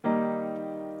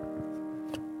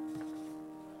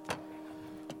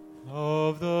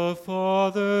of the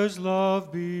Father's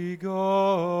love begotten,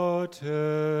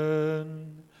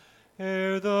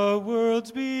 ere the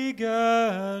worlds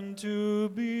began to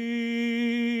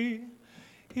be.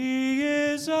 He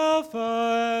is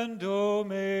Alpha and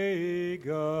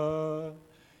Omega,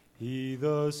 He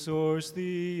the source,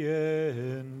 the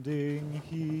ending,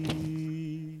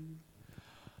 He.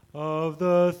 Of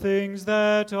the things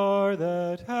that are,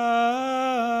 that have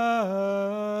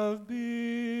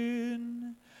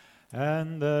been,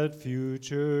 and that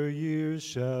future years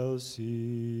shall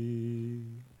see,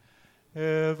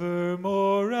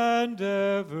 evermore and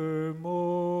evermore.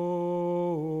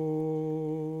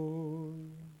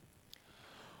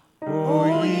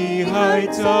 O ye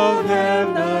heights of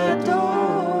heaven,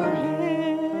 adore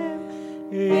Him.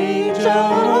 Angel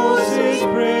hosts His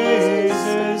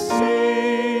praises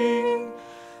sing.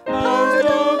 Powers,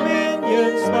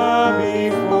 dominions bow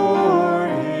before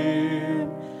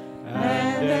Him,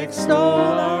 and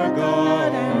extol our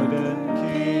God and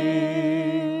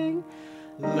King.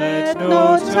 Let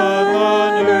no tongue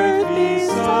on earth be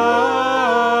silent,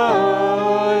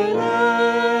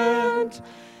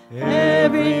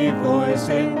 every voice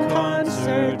in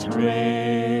concert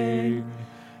ring,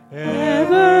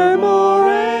 evermore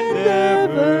and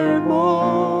evermore.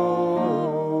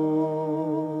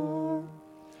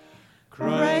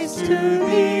 Christ, to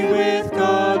thee with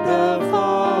God the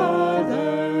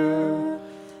Father,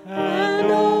 and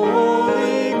the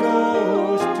Holy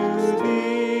Ghost to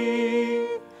thee,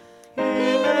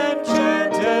 hymn and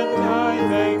chant and high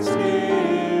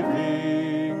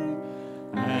thanksgiving,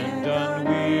 and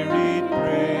unwearied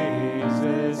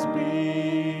praises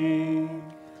be.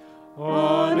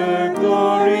 Honor,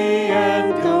 glory,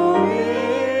 and dominion,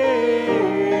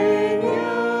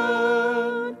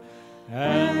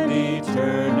 and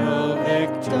eternal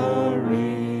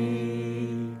victory,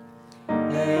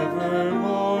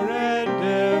 evermore and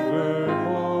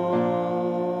evermore.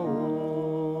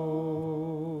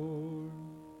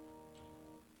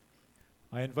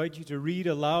 I invite you to read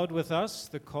aloud with us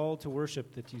the call to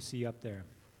worship that you see up there.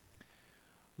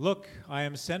 Look, I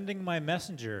am sending my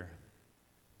messenger.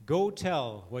 Go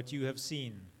tell what you have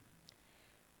seen.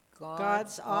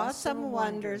 God's awesome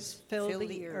wonders fill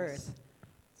the earth.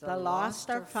 The lost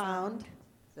are found,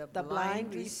 the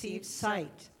blind receive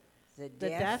sight, the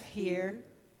deaf hear,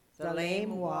 the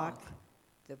lame walk,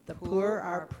 the poor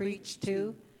are preached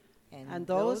to, and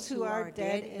those who are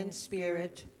dead in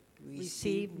spirit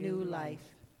receive new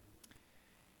life.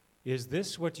 Is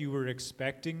this what you were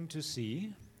expecting to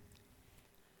see?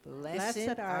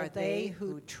 Blessed are they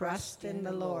who trust in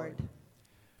the Lord.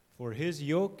 For His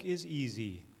yoke is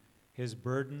easy, His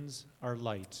burdens are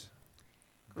light.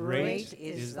 Great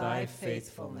is thy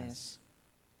faithfulness.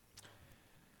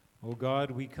 O God,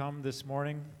 we come this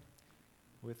morning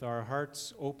with our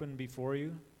hearts open before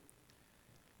you.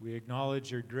 We acknowledge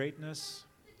your greatness,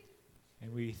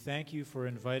 and we thank you for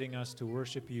inviting us to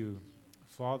worship you,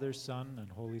 Father, Son,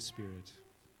 and Holy Spirit.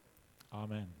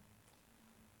 Amen.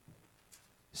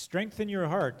 Strengthen your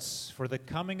hearts, for the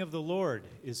coming of the Lord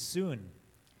is soon.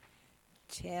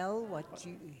 Tell what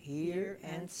you hear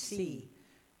and see,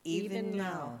 even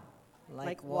now,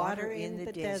 like water in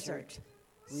the desert.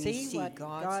 See what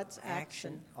God's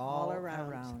action all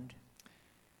around.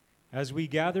 As we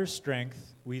gather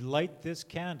strength, we light this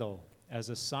candle as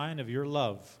a sign of your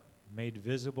love made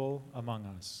visible among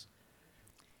us.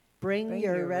 Bring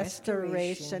your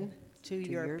restoration to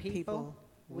your people,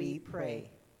 we pray.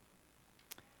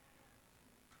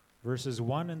 Verses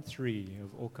 1 and 3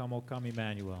 of O Come, O Come,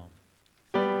 Emmanuel.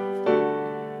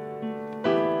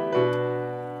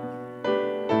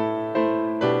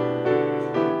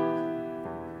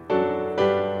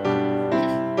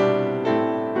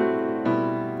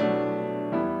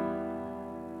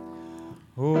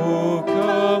 O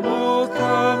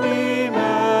come, Emmanuel,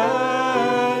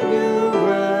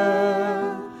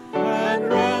 and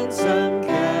ransom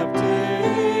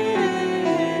captive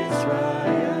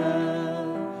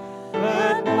Israel,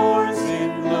 that mourns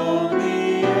in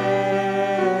lonely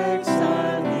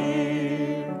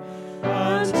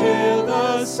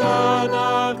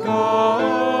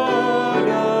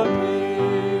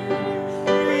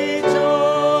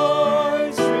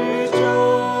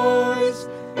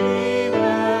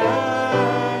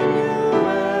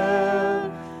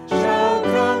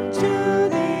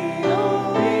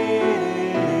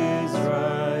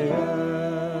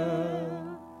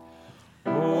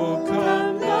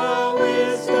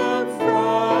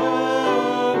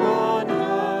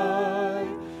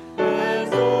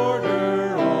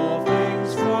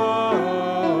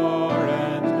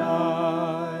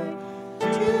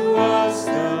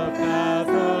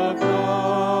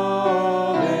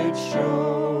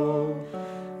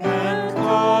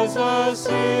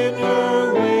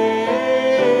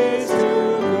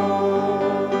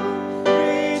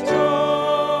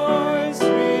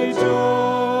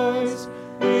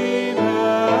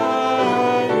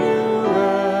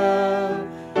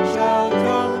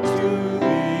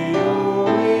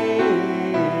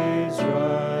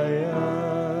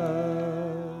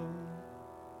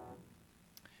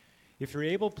If you're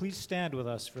able, please stand with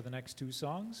us for the next two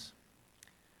songs.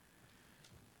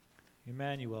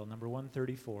 Emmanuel, number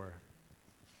 134.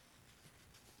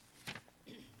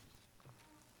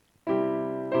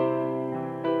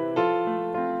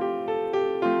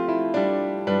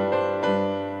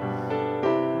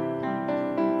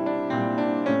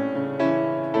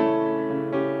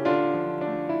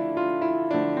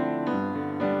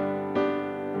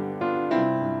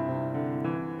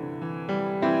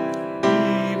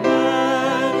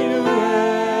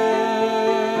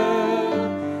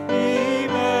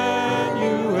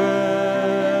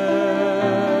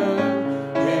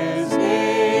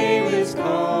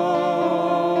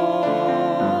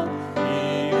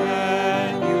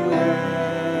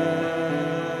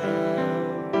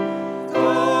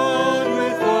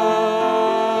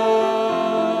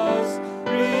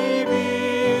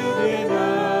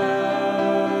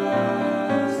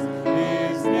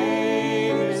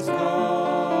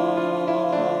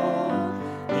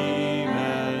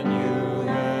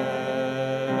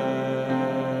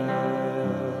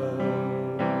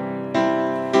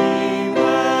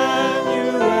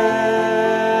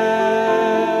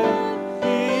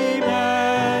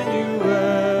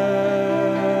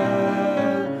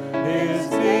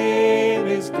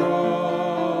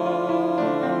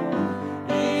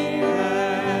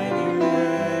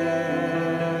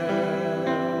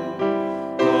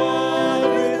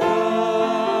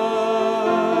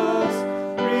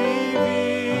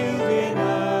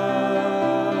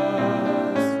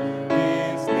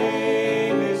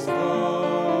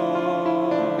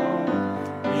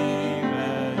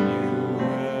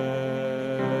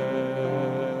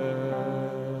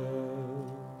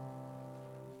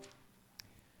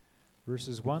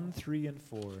 Verses 1, 3, and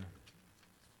 4.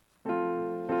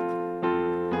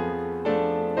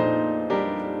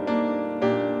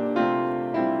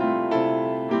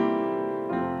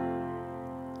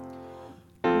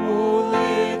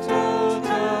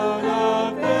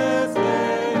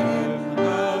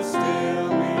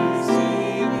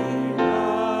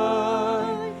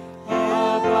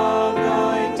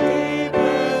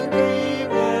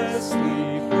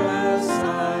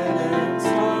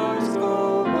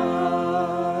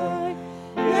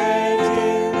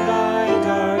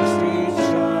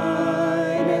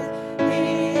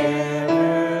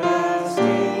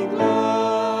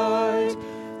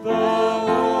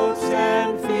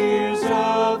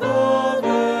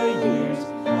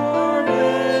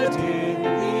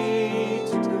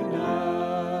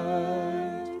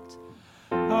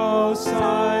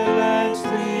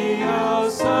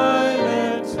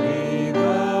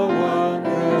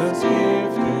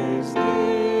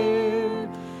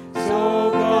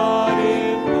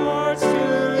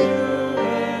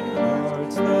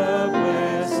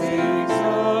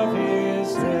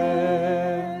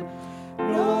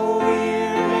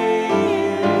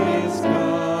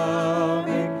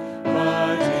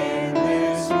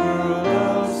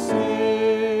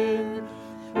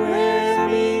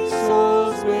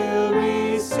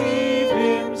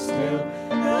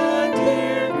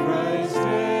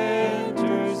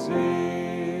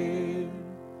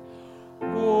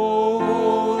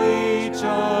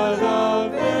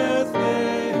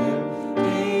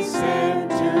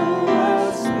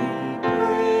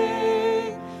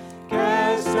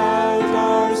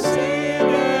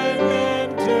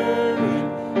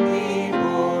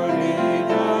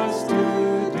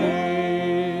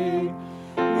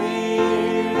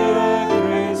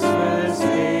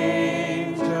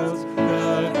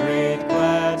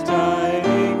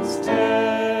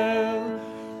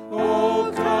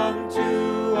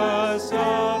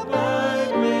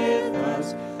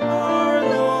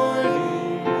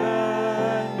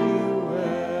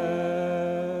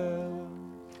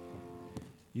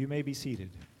 You may be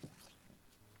seated.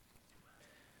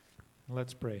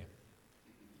 Let's pray.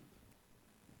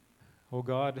 Oh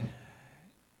God,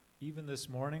 even this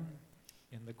morning,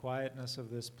 in the quietness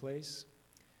of this place,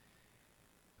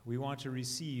 we want to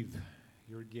receive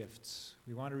your gifts.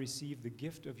 We want to receive the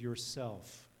gift of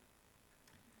yourself.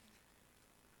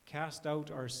 Cast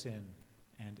out our sin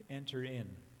and enter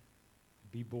in.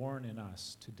 Be born in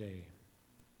us today.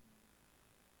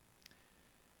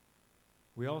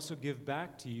 We also give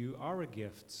back to you our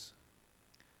gifts,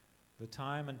 the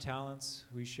time and talents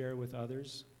we share with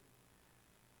others,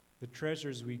 the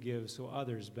treasures we give so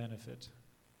others benefit.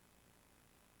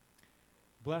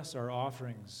 Bless our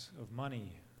offerings of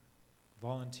money,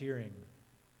 volunteering,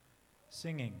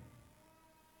 singing,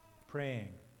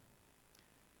 praying,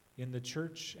 in the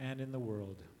church and in the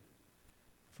world,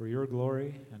 for your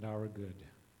glory and our good.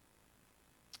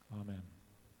 Amen.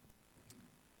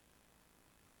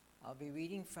 I'll be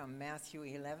reading from Matthew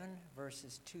 11,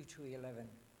 verses 2 to 11.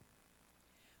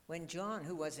 When John,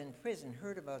 who was in prison,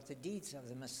 heard about the deeds of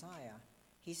the Messiah,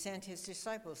 he sent his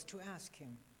disciples to ask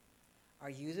him, "Are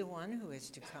you the one who is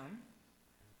to come,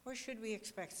 or should we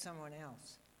expect someone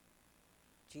else?"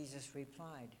 Jesus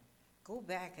replied, "Go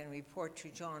back and report to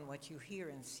John what you hear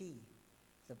and see.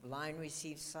 The blind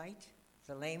receive sight,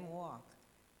 the lame walk,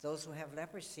 those who have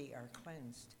leprosy are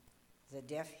cleansed, the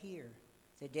deaf hear,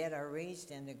 the dead are raised,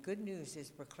 and the good news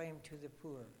is proclaimed to the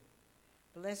poor.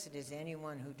 Blessed is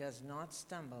anyone who does not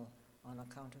stumble on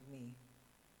account of me."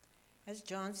 As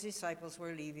John's disciples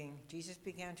were leaving, Jesus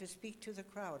began to speak to the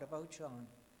crowd about John.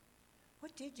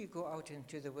 "What did you go out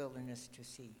into the wilderness to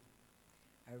see?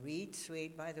 A reed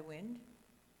swayed by the wind?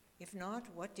 If not,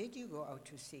 what did you go out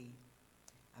to see?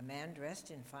 A man dressed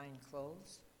in fine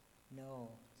clothes?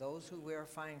 No, those who wear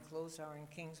fine clothes are in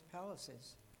king's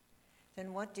palaces.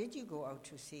 Then what did you go out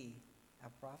to see? A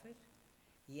prophet?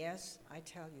 Yes, I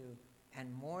tell you,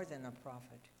 and more than a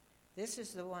prophet. This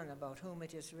is the one about whom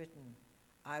it is written,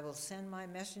 'I will send my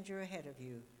messenger ahead of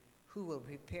you, who will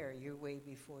prepare your way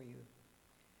before you.'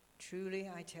 Truly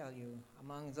I tell you,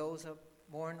 among those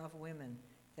born of women,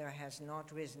 there has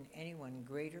not risen anyone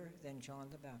greater than John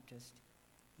the Baptist.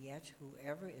 Yet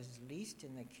whoever is least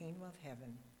in the kingdom of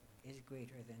heaven is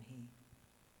greater than he."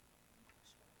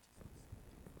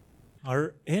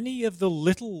 Are any of the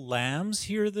little lambs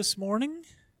here this morning?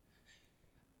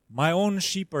 My own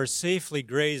sheep are safely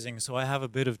grazing, so I have a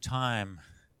bit of time.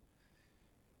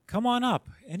 Come on up.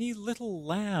 Any little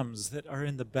lambs that are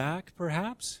in the back,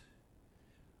 perhaps?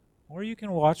 Or you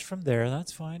can watch from there.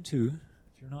 That's fine, too,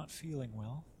 if you're not feeling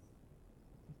well.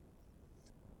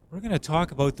 We're going to talk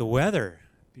about the weather,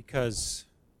 because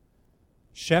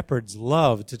shepherds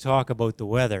love to talk about the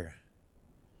weather.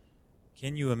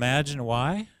 Can you imagine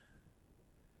why?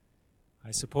 I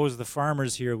suppose the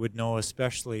farmers here would know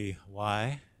especially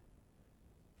why.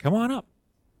 Come on up.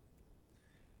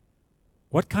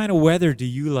 What kind of weather do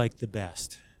you like the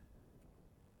best?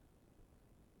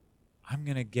 I'm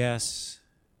going to guess.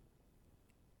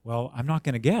 Well, I'm not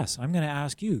going to guess. I'm going to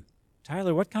ask you.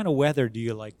 Tyler, what kind of weather do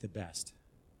you like the best?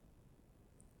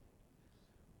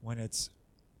 When it's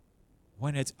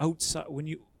outside, when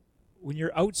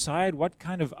you're outside, what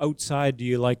kind of outside do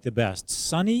you like the best?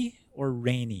 Sunny or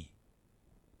rainy?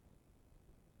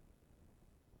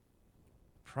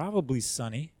 Probably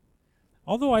sunny.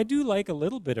 Although I do like a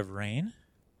little bit of rain.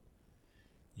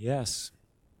 Yes.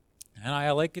 And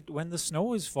I like it when the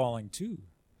snow is falling too.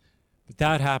 But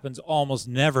that happens almost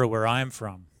never where I'm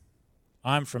from.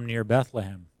 I'm from near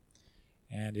Bethlehem.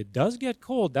 And it does get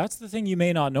cold. That's the thing you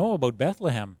may not know about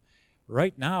Bethlehem.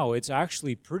 Right now, it's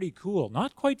actually pretty cool.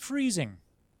 Not quite freezing,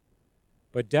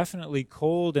 but definitely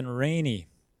cold and rainy.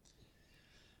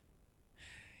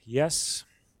 Yes,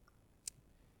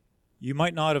 you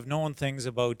might not have known things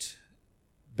about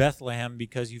Bethlehem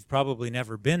because you've probably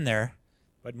never been there,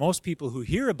 but most people who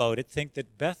hear about it think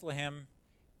that Bethlehem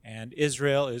and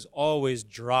Israel is always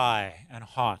dry and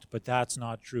hot, but that's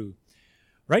not true.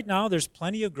 Right now, there's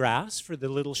plenty of grass for the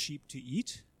little sheep to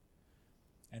eat,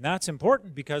 and that's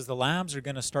important because the lambs are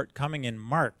going to start coming in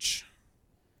March.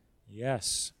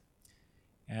 Yes.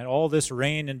 And all this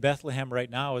rain in Bethlehem right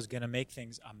now is going to make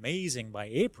things amazing by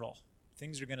April.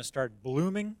 Things are going to start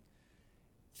blooming.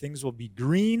 Things will be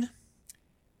green.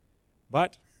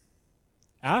 But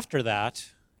after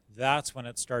that, that's when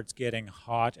it starts getting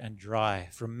hot and dry.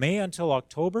 From May until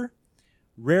October,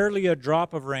 rarely a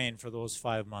drop of rain for those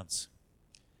 5 months.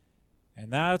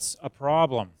 And that's a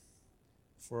problem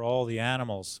for all the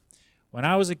animals. When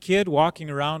I was a kid walking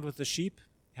around with the sheep,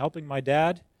 helping my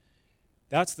dad,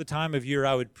 that's the time of year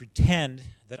I would pretend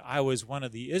that I was one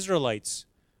of the Israelites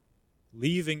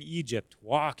leaving Egypt,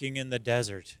 walking in the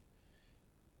desert.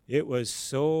 It was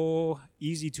so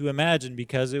easy to imagine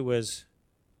because it was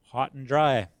hot and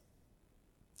dry.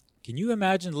 Can you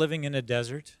imagine living in a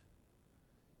desert?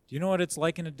 Do you know what it's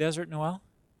like in a desert, Noel?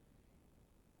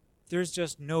 There's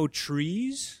just no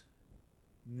trees,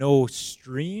 no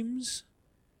streams,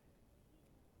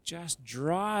 just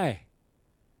dry.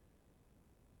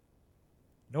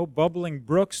 No bubbling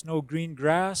brooks, no green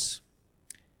grass.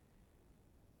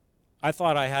 I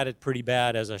thought I had it pretty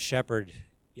bad as a shepherd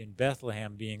in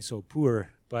Bethlehem, being so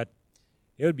poor, but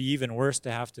it would be even worse to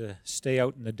have to stay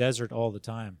out in the desert all the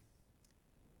time.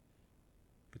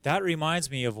 But that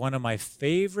reminds me of one of my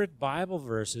favorite Bible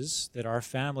verses that our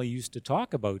family used to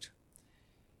talk about.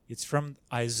 It's from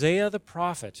Isaiah the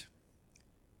prophet.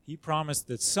 He promised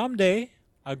that someday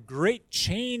a great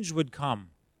change would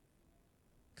come,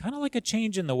 kind of like a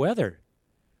change in the weather.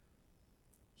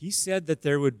 He said that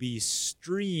there would be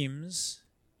streams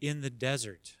in the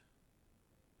desert.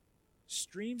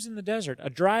 streams in the desert. A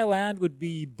dry land would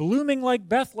be blooming like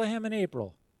Bethlehem in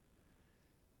April.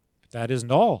 But that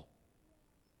isn't all.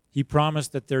 He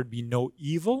promised that there'd be no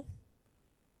evil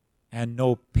and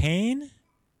no pain,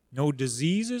 no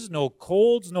diseases, no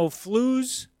colds, no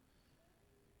flus,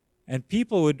 and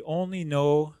people would only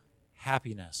know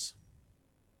happiness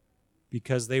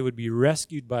because they would be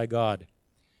rescued by God.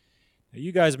 Now,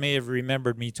 you guys may have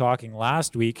remembered me talking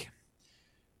last week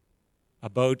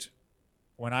about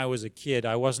when I was a kid.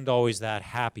 I wasn't always that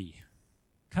happy,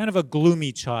 kind of a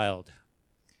gloomy child.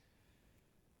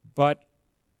 But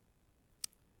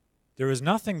there was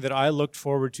nothing that I looked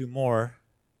forward to more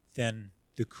than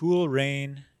the cool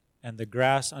rain and the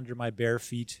grass under my bare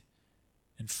feet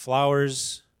and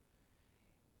flowers.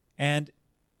 And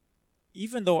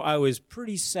even though I was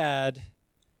pretty sad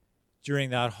during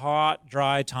that hot,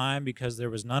 dry time because there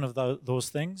was none of those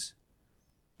things,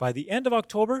 by the end of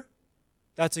October,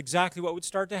 that's exactly what would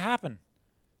start to happen.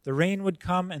 The rain would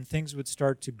come and things would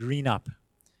start to green up.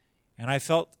 And I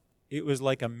felt it was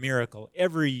like a miracle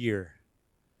every year.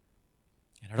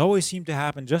 And it always seemed to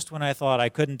happen just when I thought I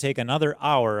couldn't take another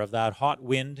hour of that hot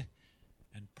wind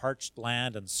and parched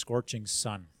land and scorching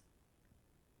sun.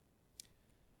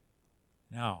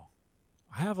 Now,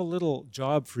 I have a little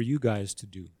job for you guys to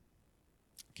do.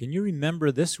 Can you remember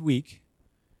this week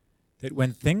that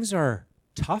when things are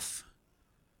tough,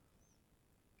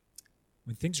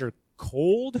 when things are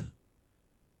cold,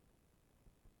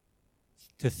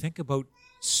 to think about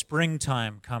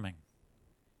springtime coming?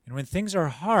 And when things are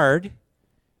hard,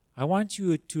 I want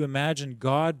you to imagine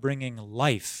God bringing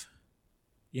life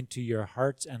into your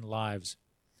hearts and lives.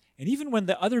 And even when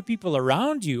the other people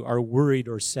around you are worried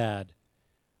or sad,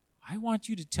 I want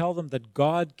you to tell them that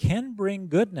God can bring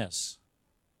goodness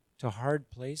to hard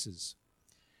places.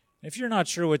 If you're not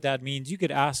sure what that means, you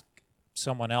could ask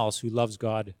someone else who loves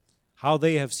God how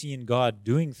they have seen God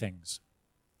doing things.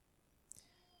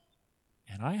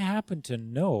 And I happen to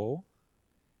know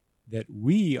that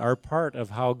we are part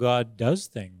of how God does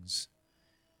things.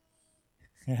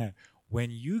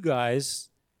 When you guys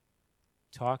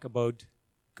talk about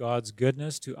God's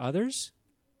goodness to others,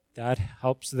 that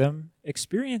helps them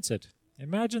experience it.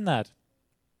 Imagine that.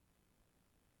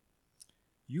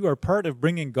 You are part of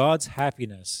bringing God's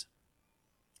happiness.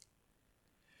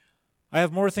 I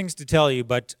have more things to tell you,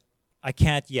 but I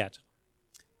can't yet.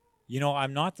 You know,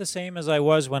 I'm not the same as I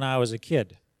was when I was a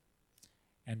kid.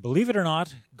 And believe it or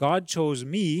not, God chose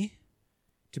me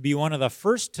to be one of the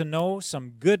first to know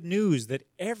some good news that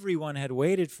everyone had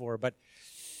waited for. But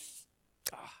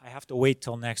I have to wait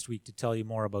till next week to tell you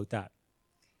more about that.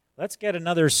 Let's get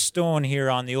another stone here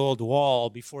on the old wall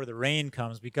before the rain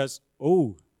comes, because,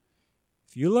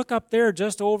 if you look up there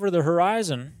just over the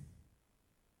horizon,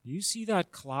 do you see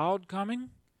that cloud coming?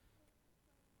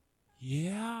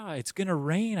 Yeah, it's going to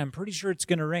rain. I'm pretty sure it's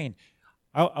going to rain.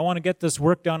 I want to get this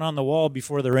work done on the wall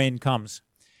before the rain comes.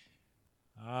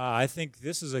 I think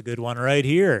this is a good one right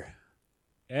here.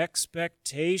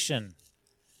 Expectation.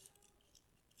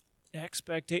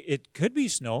 It could be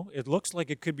snow. It looks like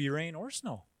it could be rain or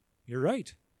snow. You're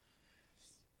right.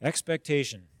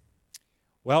 Expectation.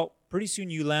 Well, pretty soon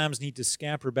you lambs need to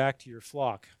scamper back to your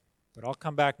flock. But I'll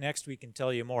come back next week and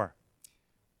tell you more.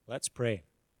 Let's pray.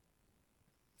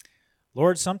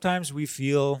 Lord, sometimes we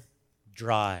feel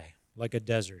dry, like a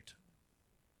desert.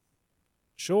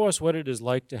 Show us what it is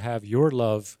like to have your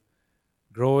love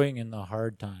growing in the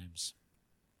hard times.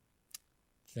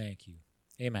 Thank you.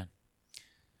 Amen.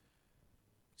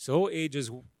 So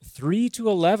ages 3 to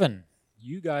 11,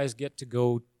 you guys get to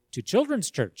go to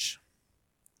children's church.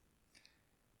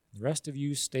 The rest of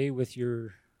you stay with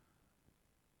your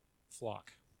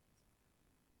flock.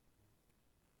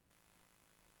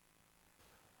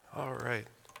 All right.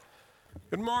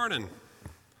 Good morning.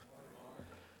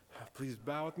 Please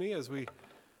bow with me as we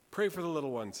pray for the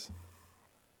little ones.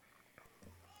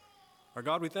 Our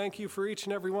God, we thank you for each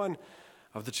and every one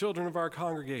of the children of our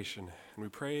congregation. And we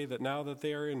pray that now that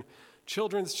they are in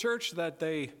children's church, that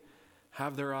they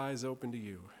have their eyes open to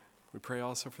you. We pray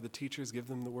also for the teachers, give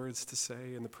them the words to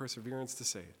say and the perseverance to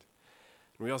say it.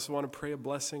 And we also want to pray a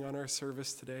blessing on our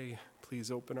service today. Please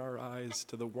open our eyes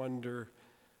to the wonder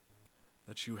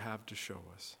that you have to show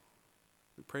us.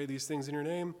 We pray these things in your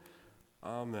name.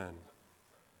 Amen.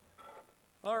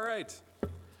 All right. If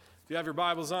you have your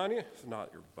Bibles on you, not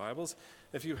your Bibles,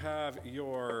 if you have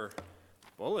your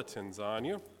bulletins on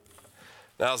you,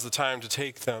 now's the time to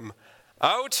take them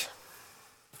out.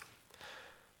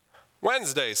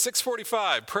 Wednesday,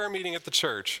 6:45, prayer meeting at the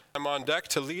church. I'm on deck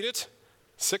to lead it,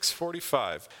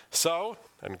 6:45. So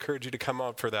I encourage you to come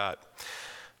out for that.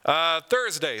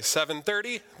 Thursday,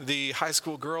 7:30, the high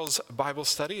school girls Bible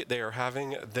study. They are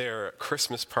having their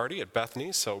Christmas party at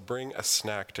Bethany, so bring a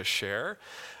snack to share.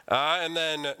 And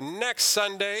then next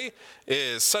Sunday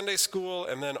is Sunday school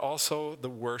and then also the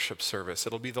worship service.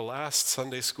 It'll be the last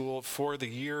Sunday school for the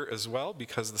year as well,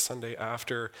 because the Sunday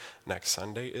after next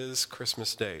Sunday is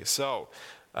Christmas Day. So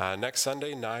next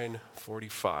Sunday,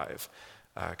 9:45.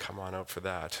 Come on out for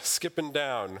that. Skipping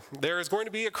down, there is going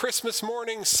to be a Christmas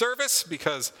morning service,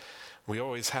 because we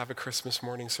always have a Christmas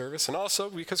morning service, and also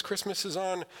because Christmas is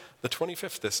on the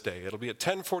 25th this day. It'll be at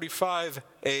 10:45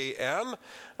 a.m.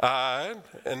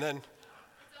 And then,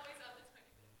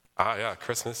 yeah,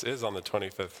 Christmas is on the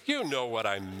 25th. You know what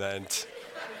I meant.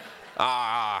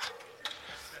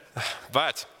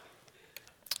 But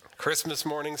Christmas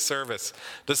morning service,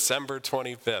 December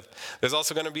 25th. There's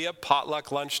also going to be a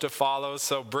potluck lunch to follow,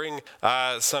 so bring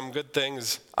some good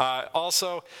things.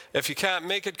 Also, if you can't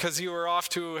make it because you were off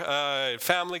to a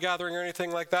family gathering or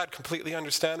anything like that, completely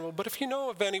understandable. But if you know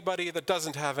of anybody that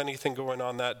doesn't have anything going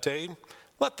on that day,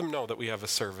 let them know that we have a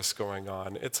service going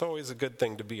on. It's always a good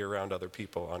thing to be around other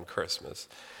people on Christmas.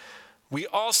 We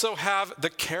also have the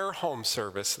care home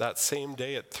service that same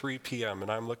day at 3 p.m., and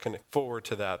I'm looking forward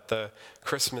to that. The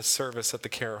Christmas service at the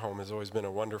care home has always been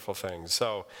a wonderful thing.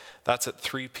 So that's at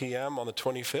 3 p.m. on the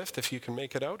 25th. If you can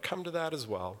make it out, come to that as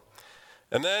well.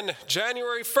 And then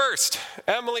January 1st,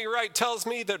 Emily Wright tells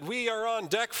me that we are on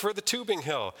deck for the Tubing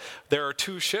Hill. There are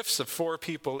 2 shifts of 4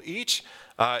 people each.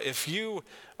 If you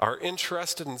are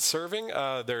interested in serving,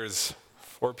 there's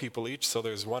 4 people each, so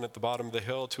there's 1 at the bottom of the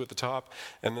hill, 2 at the top,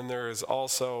 and then there is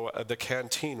also the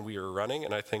canteen we are running,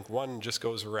 and I think 1 just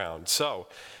goes around. So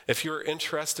if you're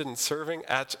interested in serving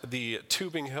at the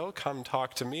Tubing Hill, come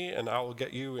talk to me, and I will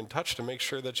get you in touch to make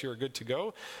sure that you're good to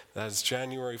go. That is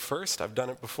January 1st. I've done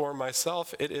it before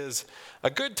myself. It is a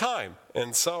good time,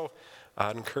 and so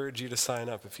I'd encourage you to sign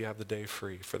up if you have the day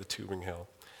free for the Tubing Hill.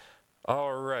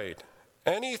 All right.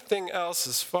 Anything else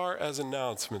as far as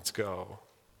announcements go?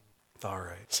 All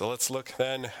right, so let's look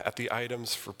then at the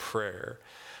items for prayer.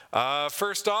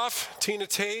 First off, Tina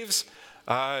Taves,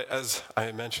 as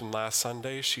I mentioned last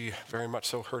Sunday, she very much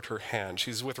so hurt her hand.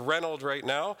 She's with Reynolds right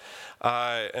now,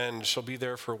 and she'll be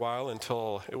there for a while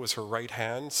until it was her right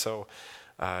hand, so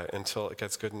until it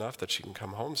gets good enough that she can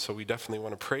come home. So we definitely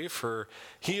want to pray for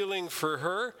healing for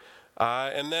her.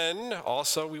 And then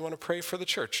also we want to pray for the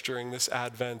church during this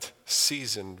Advent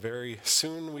season. Very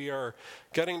soon we are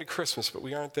getting to Christmas, but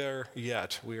we aren't there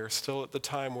yet. We are still at the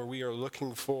time where we are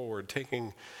looking forward,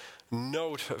 taking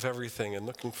note of everything and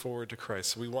looking forward to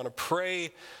Christ. So we want to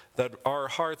pray that our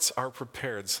hearts are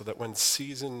prepared so that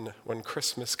when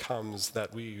Christmas comes,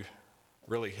 that we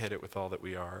really hit it with all that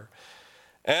we are.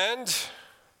 And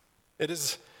it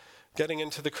is getting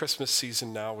into the Christmas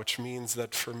season now, which means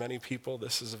that for many people,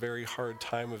 this is a very hard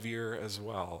time of year as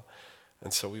well.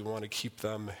 And so we want to keep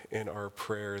them in our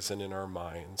prayers and in our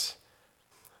minds.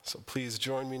 So please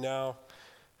join me now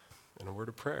in a word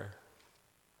of prayer.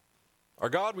 Our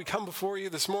God, we come before you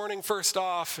this morning, first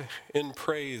off, in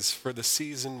praise for the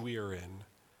season we are in.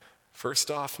 First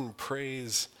off, in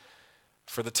praise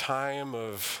for the time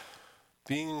of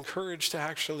being encouraged to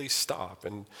actually stop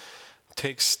and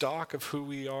take stock of who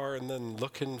we are and then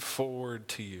looking forward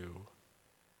to you.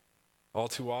 All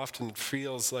too often it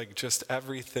feels like just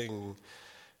everything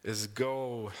is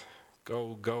go,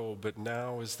 go, go, but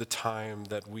now is the time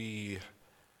that we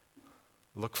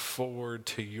look forward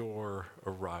to your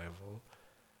arrival.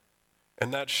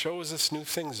 And that shows us new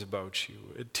things about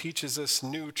you. It teaches us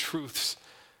new truths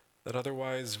that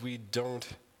otherwise we don't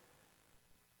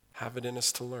have it in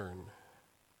us to learn.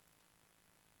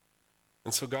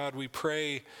 And so, God, we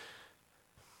pray,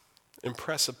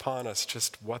 impress upon us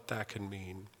just what that can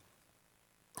mean.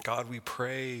 God, we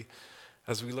pray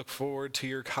as we look forward to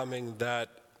your coming that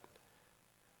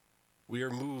we are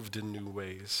moved in new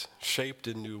ways, shaped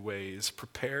in new ways,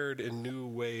 prepared in new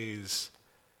ways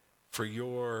for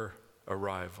your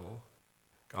arrival.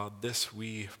 God, this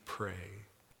we pray.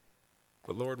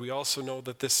 But Lord, we also know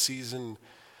that this season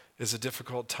is a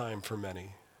difficult time for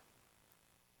many.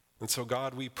 And so,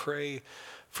 God, we pray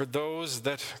for those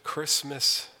that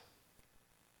Christmas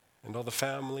and all the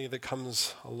family that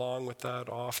comes along with that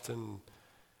often,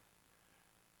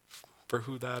 for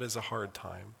who that is a hard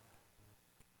time.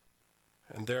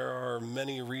 And there are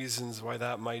many reasons why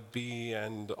that might be,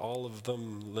 and all of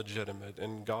them legitimate.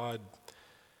 And God,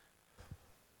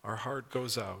 our heart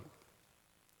goes out.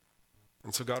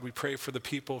 And so, God, we pray for the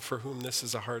people for whom this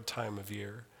is a hard time of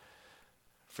year,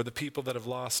 for the people that have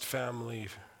lost family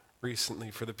recently,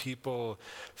 for the people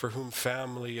for whom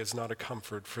family is not a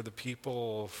comfort, for the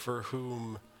people for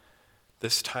whom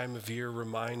this time of year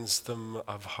reminds them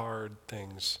of hard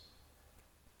things.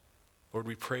 Lord,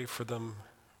 we pray for them.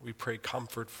 We pray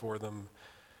comfort for them.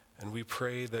 And we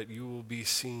pray that you will be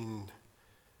seen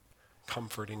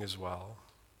comforting as well.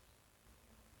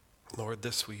 Lord,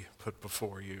 this we put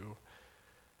before you.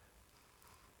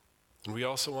 And we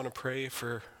also want to pray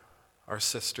for our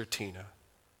sister Tina.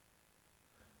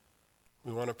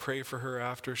 We want to pray for her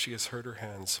after she has hurt her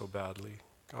hand so badly.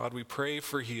 God, we pray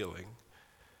for healing.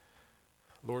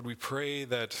 Lord, we pray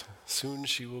that soon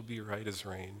she will be right as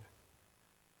rain.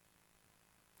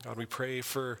 God, we pray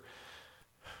for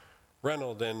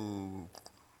Reynold, and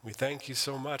we thank you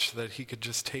so much that he could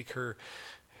just take her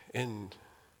in.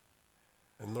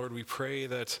 And Lord, we pray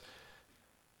that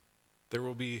there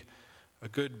will be a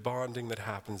good bonding that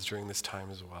happens during this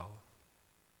time as well.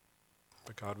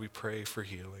 But God, we pray for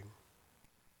healing.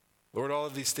 Lord, all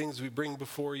of these things we bring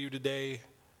before you today,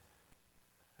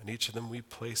 and each of them we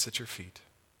place at your feet.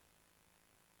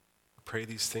 We pray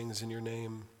these things in your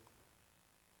name.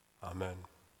 Amen.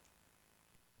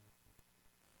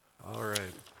 All right.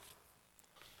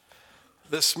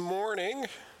 This morning,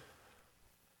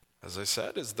 as I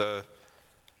said, is the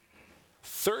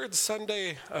third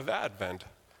Sunday of Advent.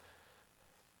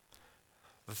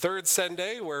 The third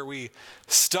Sunday where we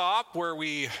stop, where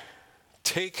we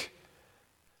take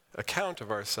account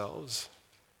of ourselves,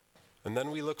 and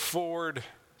then we look forward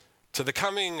to the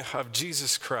coming of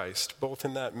Jesus Christ, both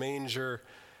in that manger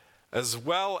as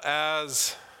well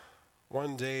as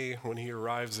one day when he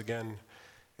arrives again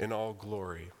in all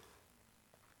glory.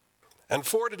 And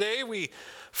for today, we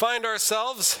find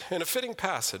ourselves in a fitting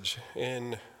passage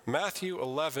in Matthew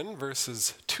 11,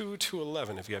 verses 2 to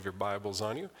 11, if you have your Bibles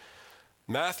on you.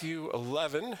 Matthew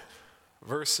 11,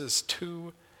 verses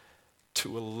 2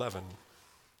 to 11.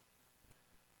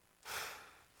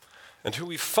 And who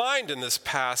we find in this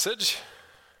passage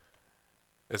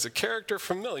is a character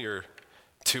familiar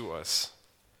to us.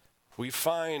 We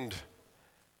find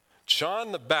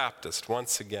John the Baptist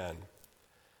once again.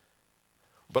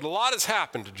 But a lot has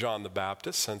happened to John the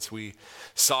Baptist since we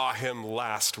saw him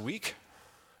last week.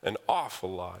 An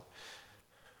awful lot.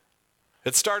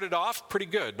 It started off pretty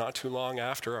good, not too long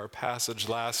after our passage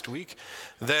last week.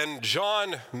 Then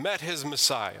John met his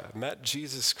Messiah, met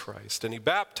Jesus Christ, and he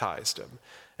baptized him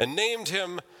and named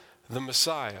him the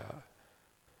Messiah,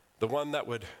 the one that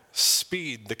would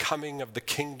speed the coming of the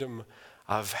kingdom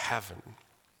of heaven.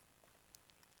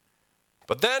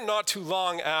 But then, not too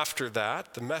long after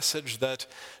that, the message that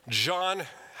John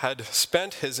had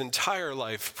spent his entire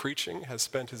life preaching, has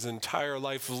spent his entire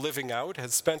life living out,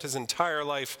 has spent his entire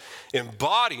life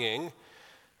embodying,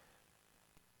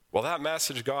 well, that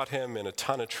message got him in a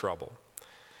ton of trouble.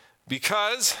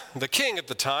 Because the king at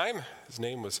the time, his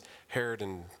name was Herod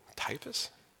Antipas.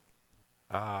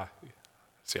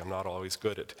 See, I'm not always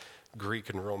good at Greek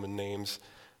and Roman names,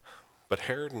 but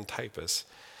Herod Antipas,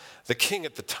 the king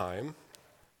at the time,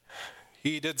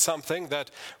 he did something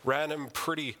that ran him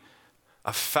pretty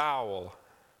afoul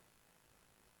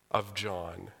of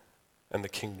John and the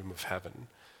kingdom of heaven.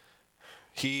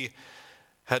 He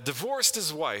had divorced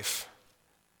his wife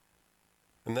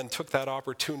and then took that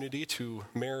opportunity to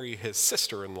marry his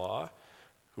sister-in-law,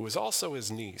 who was also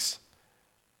his niece.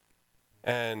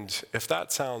 And if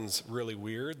that sounds really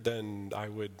weird, then I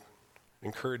would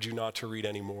encourage you not to read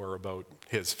any more about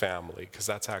his family, because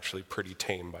that's actually pretty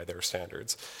tame by their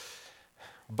standards.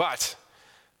 But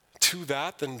to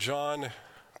that, then John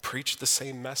preached the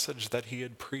same message that he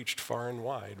had preached far and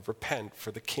wide. Repent,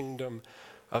 for the kingdom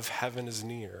of heaven is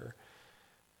near.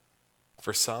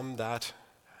 For some, that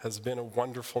has been a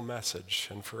wonderful message,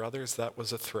 and for others, that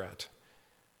was a threat.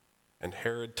 And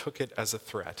Herod took it as a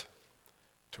threat,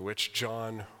 to which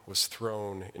John was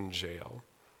thrown in jail.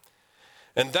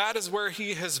 And that is where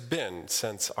he has been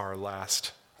since our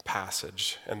last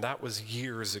passage, and that was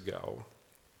years ago.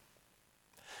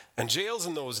 And jails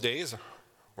in those days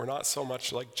were not so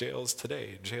much like jails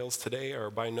today. Jails today are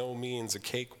by no means a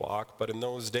cakewalk, but in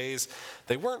those days,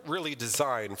 they weren't really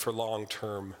designed for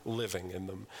long-term living in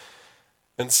them.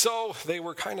 And so they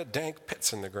were kind of dank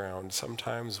pits in the ground,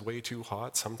 sometimes way too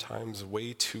hot, sometimes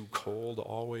way too cold,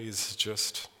 always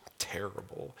just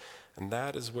terrible. And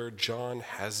that is where John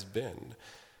has been.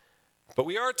 But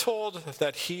we are told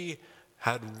that he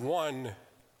had one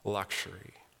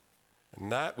luxury. And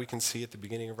that we can see at the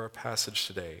beginning of our passage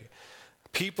today.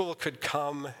 People could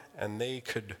come and they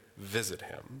could visit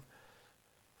him.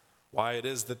 Why it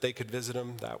is that they could visit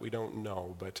him, that we don't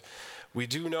know. But we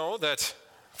do know that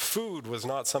Food was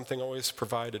not something always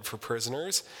provided for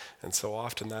prisoners, and so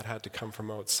often that had to come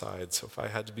from outside. So if I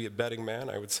had to be a betting man,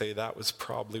 I would say that was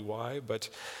probably why. But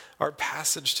our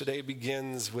passage today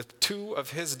begins with 2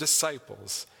 of his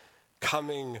disciples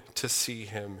coming to see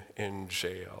him in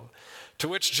jail, to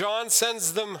which John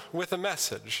sends them with a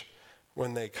message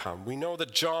when they come. We know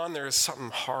that John, there is something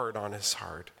hard on his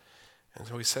heart, and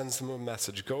so he sends them a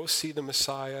message. Go see the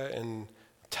Messiah and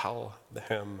tell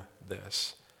him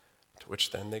this. To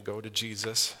which then they go to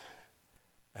Jesus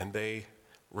and they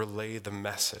relay the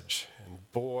message.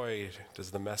 And boy,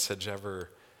 does the message ever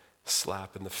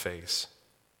slap in the face.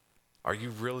 Are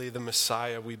you really the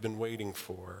Messiah we've been waiting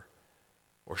for?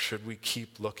 Or should we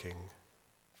keep looking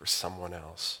for someone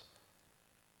else?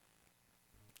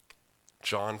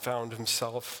 John found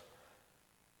himself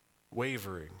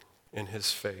wavering in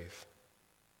his faith.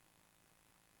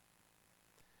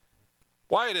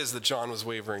 Why it is that John was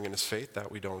wavering in his faith,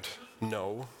 that we don't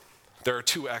know. There are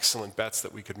 2 excellent bets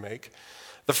that we could make.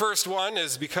 The first one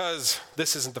is because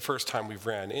this isn't the first time we've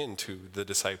ran into the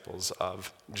disciples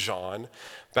of John.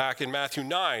 Back in Matthew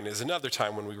 9 is another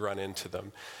time when we run into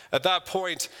them. At that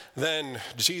point, then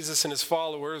Jesus and his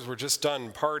followers were just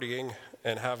done partying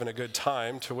and having a good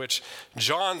time, to which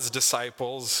John's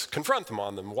disciples confront them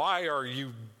on them. Why are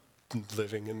you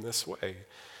living in this way?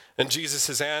 And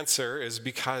Jesus' answer is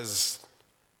because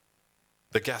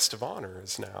the guest of honor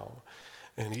is now,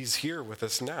 and he's here with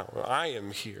us now. I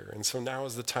am here, and so now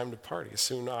is the time to party.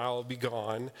 Soon I'll be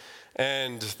gone,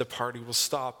 and the party will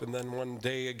stop, and then one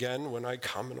day again, when I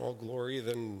come in all glory,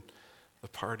 then the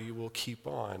party will keep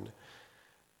on.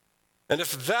 And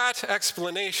if that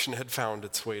explanation had found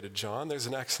its way to John, there's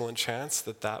an excellent chance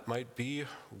that that might be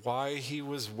why he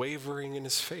was wavering in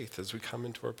his faith as we come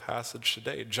into our passage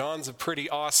today. John's a pretty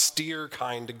austere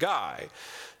kind of guy.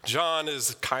 John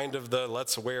is kind of the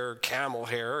let's wear camel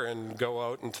hair and go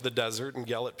out into the desert and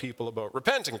yell at people about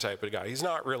repenting type of guy. He's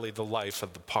not really the life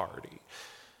of the party.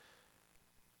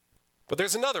 But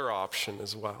there's another option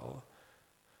as well.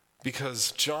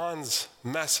 Because John's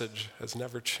message has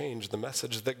never changed. The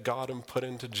message that got him put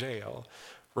into jail,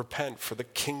 repent for the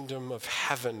kingdom of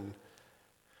heaven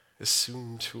is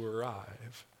soon to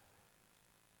arrive.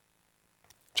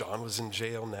 John was in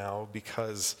jail now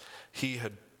because he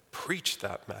had preached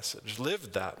that message,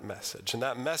 lived that message, and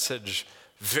that message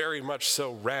very much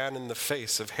so ran in the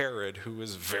face of Herod, who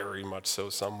was very much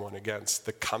so someone against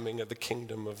the coming of the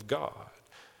kingdom of God.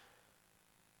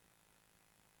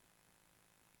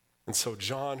 And so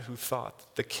John, who thought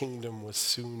that the kingdom was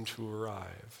soon to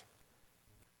arrive,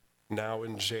 now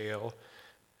in jail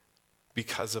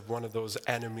because of one of those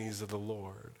enemies of the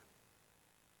Lord.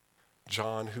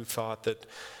 John, who thought that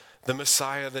the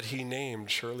Messiah that he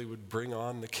named surely would bring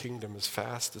on the kingdom as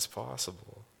fast as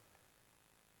possible.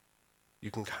 You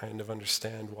can kind of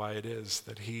understand why it is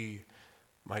that he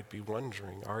might be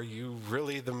wondering, are you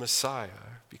really the Messiah?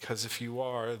 Because if you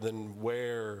are, then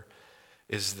where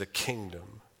is the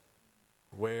kingdom?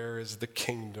 Where is the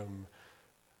kingdom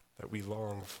that we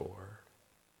long for?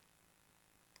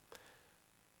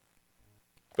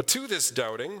 But to this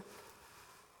doubting,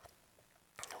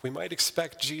 we might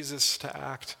expect Jesus to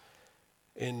act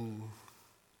in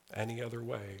any other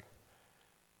way.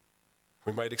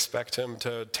 We might expect him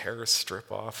to tear a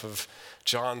strip off of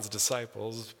John's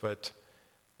disciples, but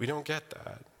we don't get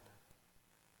that.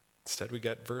 Instead, we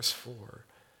get verse 4.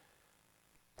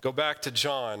 Go back to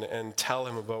John and tell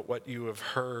him about what you have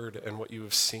heard and what you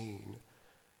have seen.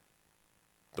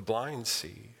 The blind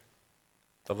see,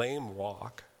 the lame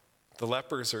walk, the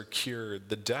lepers are cured,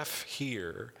 the deaf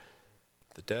hear,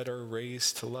 the dead are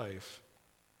raised to life,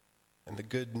 and the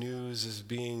good news is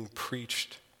being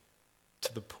preached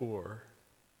to the poor.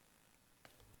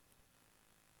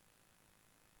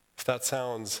 If that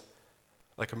sounds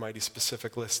like a mighty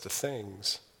specific list of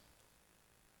things,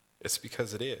 it's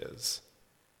because it is.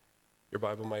 Your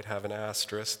Bible might have an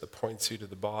asterisk that points you to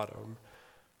the bottom,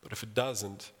 but if it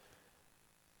doesn't,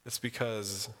 it's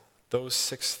because those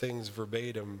 6 things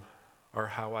verbatim are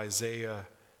how Isaiah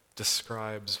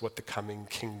describes what the coming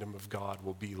kingdom of God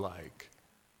will be like.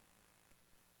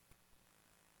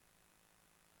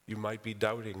 You might be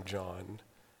doubting, John,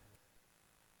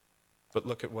 but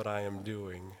look at what I am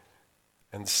doing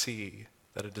and see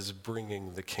that it is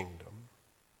bringing the kingdom.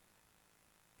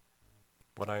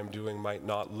 What I am doing might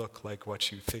not look like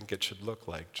what you think it should look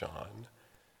like, John,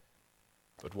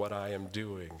 but what I am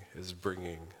doing is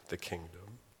bringing the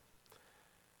kingdom.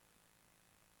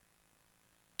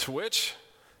 To which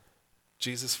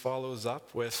Jesus follows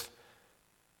up with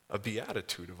a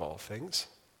beatitude of all things.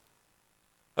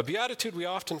 A beatitude we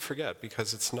often forget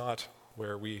because it's not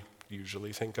where we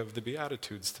usually think of the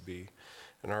Beatitudes to be.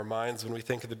 In our minds, when we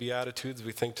think of the Beatitudes,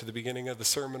 we think to the beginning of the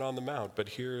Sermon on the Mount. But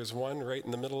here is one right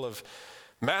in the middle of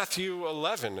Matthew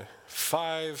 11,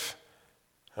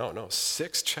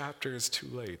 6 chapters too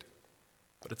late.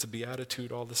 But it's a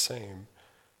beatitude all the same.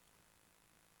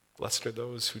 Blessed are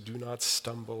those who do not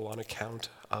stumble on account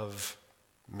of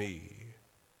me.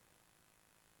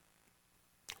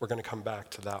 We're going to come back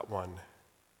to that one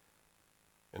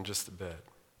in just a bit.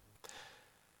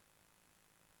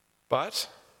 But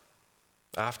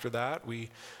after that, we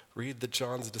read that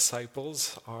John's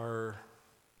disciples are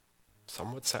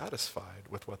somewhat satisfied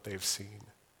with what they've seen,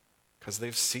 because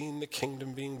they've seen the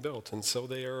kingdom being built, and so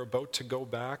they are about to go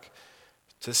back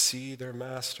to see their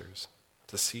masters,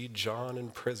 to see John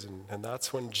in prison. And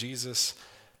that's when Jesus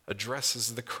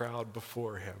addresses the crowd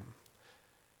before him.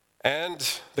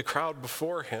 And the crowd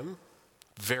before him,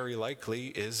 very likely,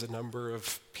 is a number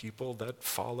of people that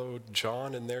followed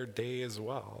John in their day as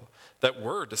well, that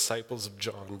were disciples of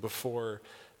John before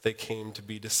they came to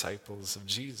be disciples of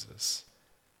Jesus.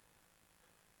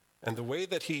 And the way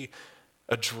that he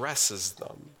addresses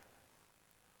them,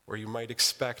 where you might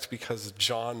expect, because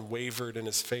John wavered in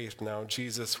his faith, now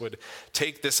Jesus would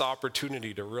take this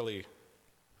opportunity to really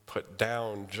put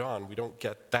down John. We don't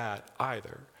get that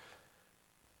either.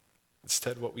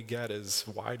 Instead, what we get is,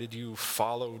 why did you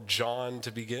follow John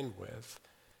to begin with?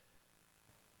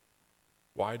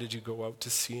 Why did you go out to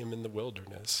see him in the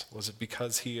wilderness? Was it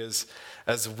because he is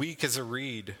as weak as a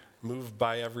reed, moved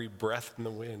by every breath in the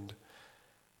wind?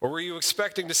 Or were you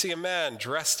expecting to see a man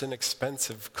dressed in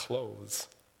expensive clothes?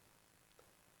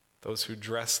 Those who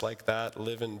dress like that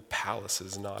live in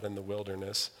palaces, not in the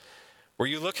wilderness. Were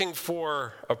you looking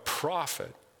for a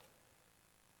prophet?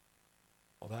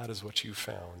 Well, that is what you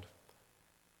found.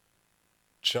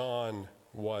 John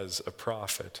was a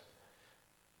prophet.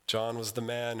 John was the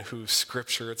man who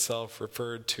Scripture itself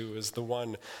referred to as the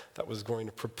one that was going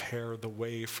to prepare the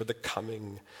way for the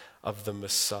coming of the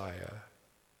Messiah.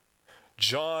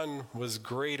 John was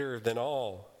greater than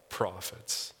all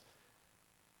prophets.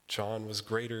 John was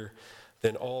greater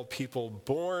than all people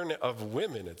born of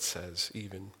women, it says,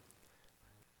 even.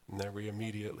 And there we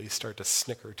immediately start to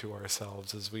snicker to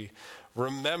ourselves as we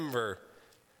remember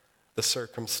the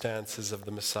circumstances of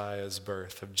the Messiah's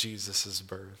birth, of Jesus'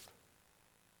 birth.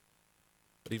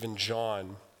 But even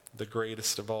John, the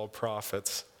greatest of all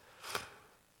prophets,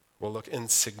 will look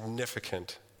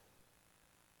insignificant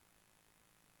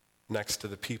next to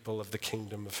the people of the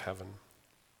kingdom of heaven,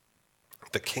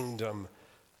 the kingdom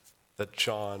that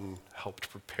John helped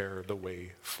prepare the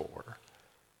way for.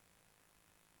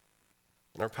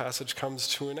 And our passage comes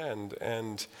to an end,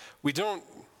 and we don't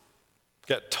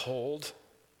get told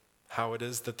how it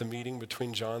is that the meeting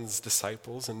between John's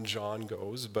disciples and John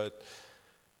goes, but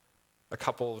a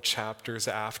couple of chapters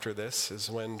after this is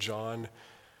when John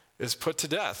is put to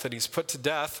death, and he's put to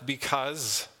death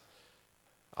because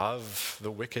of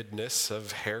the wickedness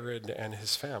of Herod and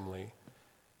his family.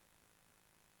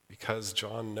 Because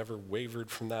John never wavered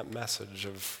from that message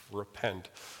of repent,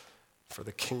 for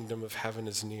the kingdom of heaven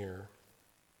is near.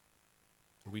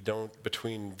 We don't,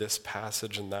 between this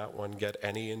passage and that one, get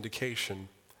any indication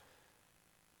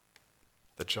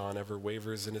that John ever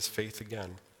wavers in his faith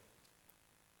again.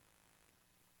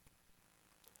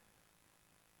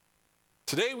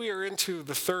 Today we are into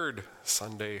the third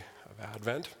Sunday of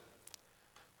Advent,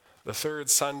 the third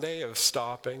Sunday of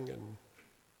stopping and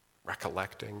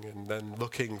recollecting and then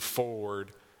looking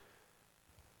forward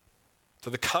to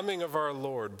the coming of our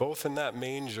Lord, both in that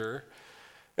manger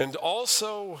and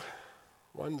also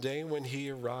one day when he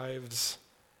arrives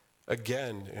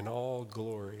again in all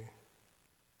glory.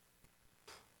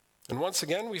 And once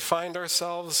again, we find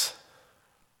ourselves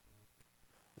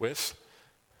with,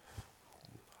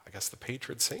 I guess, the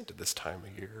patron saint at this time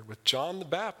of year, with John the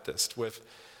Baptist, with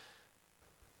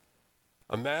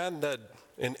a man that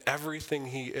in everything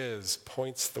he is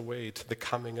points the way to the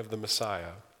coming of the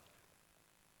Messiah.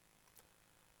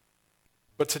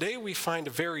 But today we find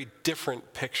a very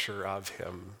different picture of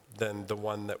him than the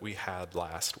one that we had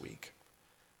last week.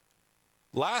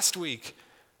 Last week,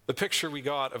 the picture we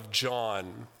got of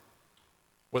John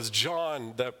was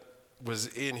John that was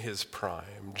in his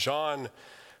prime. John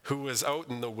who was out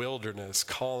in the wilderness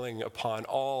calling upon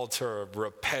all to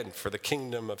repent, for the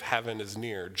kingdom of heaven is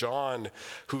near. John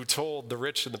who told the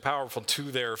rich and the powerful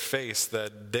to their face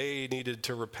that they needed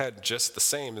to repent just the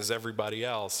same as everybody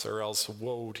else, or else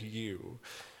woe to you.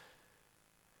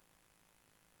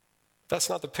 That's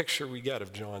not the picture we get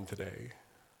of John today.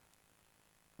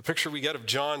 The picture we get of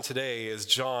John today is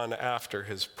John after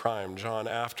his prime, John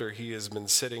after he has been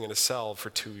sitting in a cell for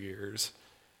 2 years.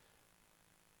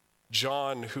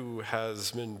 John, who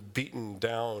has been beaten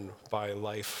down by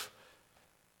life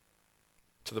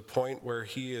to the point where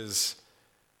he is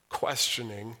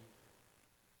questioning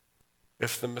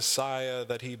if the Messiah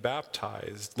that he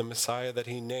baptized, the Messiah that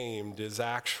he named, is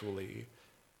actually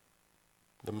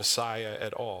the Messiah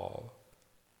at all.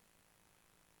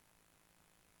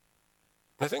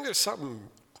 And I think there's something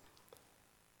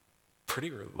pretty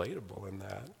relatable in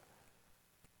that.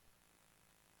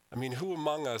 I mean, who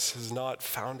among us has not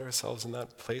found ourselves in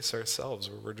that place ourselves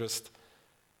where we're just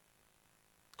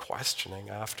questioning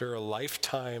after a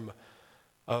lifetime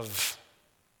of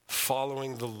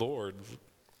following the Lord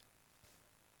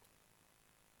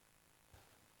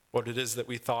what it is that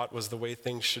we thought was the way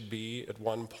things should be at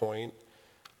one point,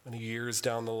 many years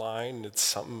down the line, it's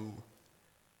something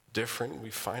different. We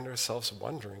find ourselves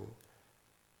wondering,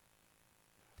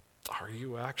 are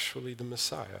you actually the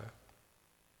Messiah?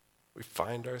 We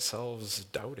find ourselves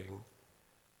doubting.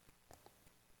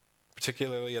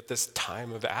 Particularly at this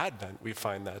time of Advent, we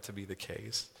find that to be the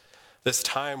case. This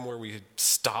time where we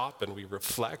stop and we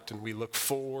reflect and we look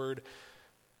forward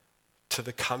to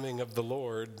the coming of the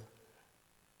Lord.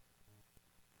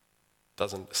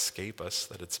 Doesn't escape us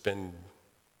that it's been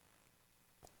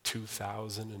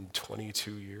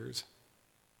 2022 years.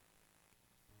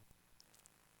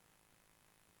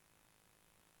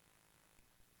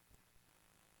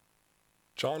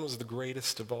 John was the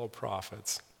greatest of all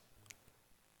prophets.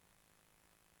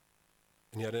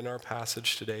 And yet in our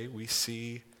passage today, we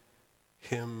see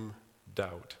him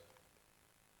doubt.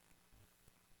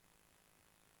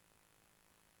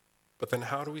 But then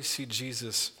how do we see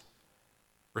Jesus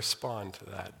respond to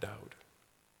that doubt?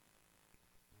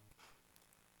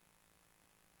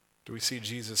 Do we see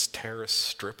Jesus tear a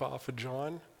strip off of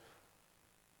John?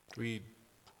 Do we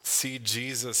see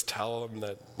Jesus tell him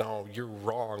that, no, you're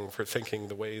wrong for thinking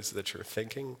the ways that you're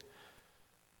thinking?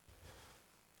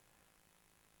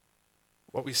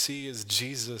 What we see is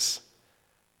Jesus,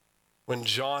 when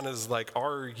John is like,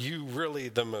 are you really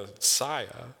the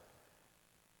Messiah?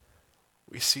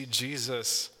 We see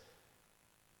Jesus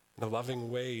in a loving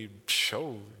way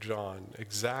show John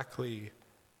exactly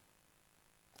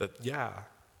that, yeah,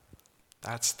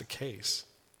 that's the case.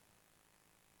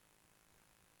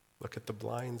 Look at the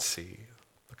blind see.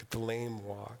 Look at the lame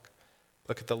walk.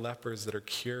 Look at the lepers that are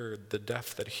cured, the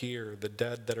deaf that hear, the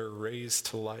dead that are raised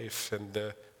to life, and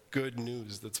the good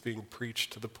news that's being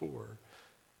preached to the poor.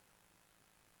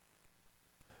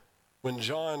 When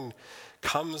John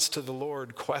comes to the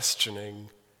Lord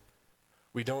questioning,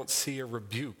 we don't see a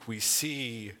rebuke, we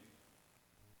see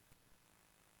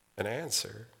an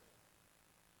answer.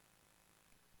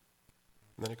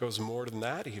 And then it goes more than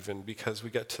that even, because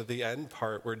we get to the end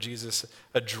part where Jesus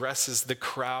addresses the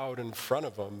crowd in front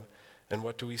of him. And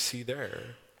what do we see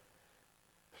there?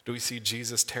 Do we see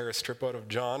Jesus tear a strip out of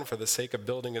John for the sake of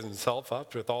building himself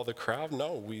up with all the crowd?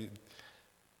 No, we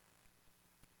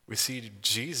see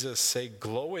Jesus say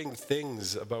glowing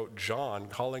things about John,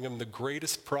 calling him the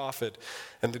greatest prophet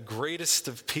and the greatest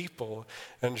of people,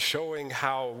 and showing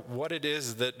how what it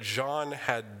is that John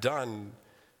had done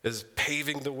is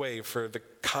paving the way for the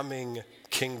coming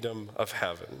kingdom of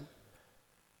heaven.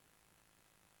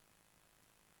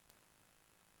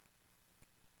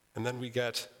 And then we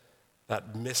get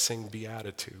that missing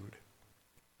beatitude.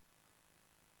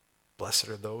 Blessed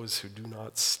are those who do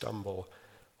not stumble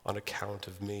on account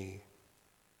of me.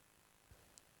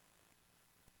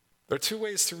 There are two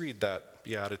ways to read that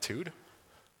beatitude.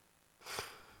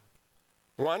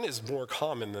 One is more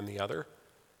common than the other,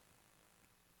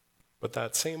 but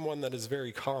that same one that is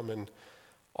very common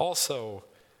also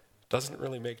doesn't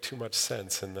really make too much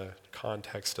sense in the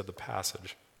context of the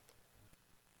passage.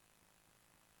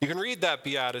 You can read that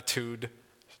beatitude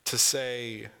to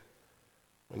say,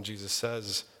 when Jesus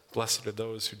says, blessed are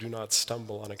those who do not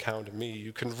stumble on account of me,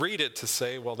 you can read it to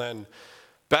say, well then,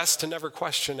 best to never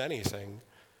question anything.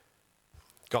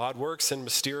 God works in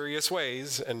mysterious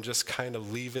ways, and just kind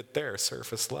of leave it there,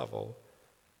 surface level.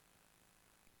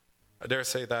 I dare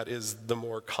say that is the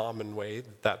more common way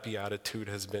that beatitude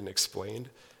has been explained.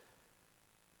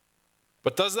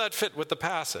 But does that fit with the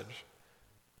passage?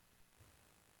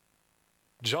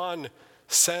 John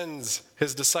sends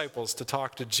his disciples to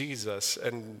talk to Jesus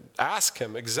and ask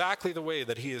him exactly the way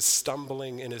that he is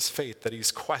stumbling in his faith, that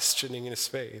he's questioning in his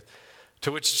faith,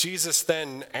 to which Jesus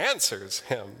then answers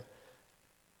him.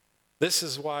 This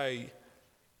is why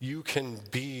you can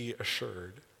be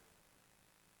assured.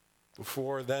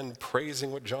 Before then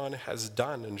praising what John has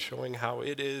done and showing how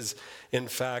it is, in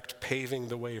fact, paving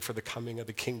the way for the coming of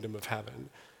the kingdom of heaven.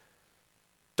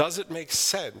 Does it make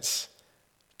sense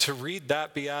to read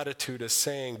that beatitude as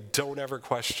saying, don't ever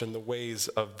question the ways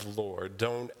of the Lord.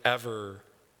 Don't ever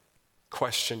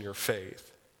question your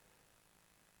faith.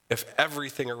 If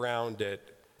everything around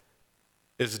it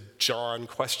is John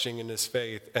questioning his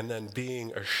faith and then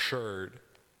being assured,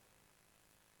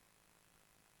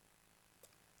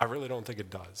 I really don't think it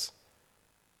does.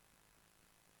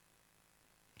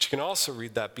 But you can also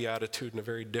read that beatitude in a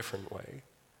very different way.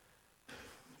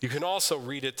 You can also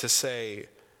read it to say,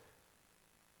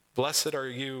 blessed are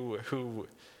you who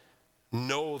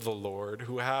know the Lord,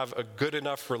 who have a good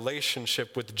enough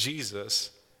relationship with Jesus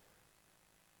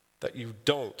that you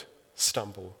don't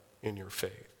stumble in your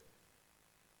faith.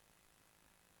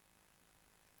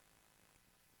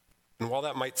 And while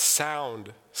that might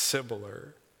sound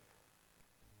similar,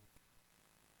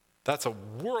 that's a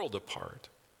world apart.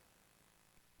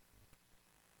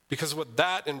 Because what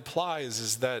that implies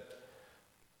is that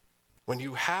when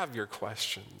you have your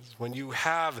questions, when you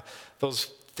have those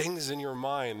things in your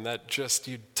mind that just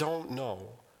you don't know,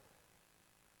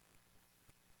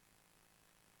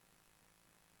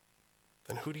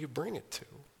 then who do you bring it to?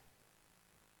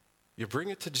 You bring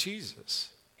it to Jesus.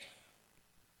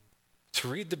 To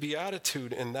read the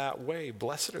Beatitude in that way,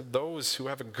 blessed are those who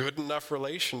have a good enough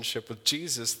relationship with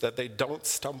Jesus that they don't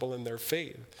stumble in their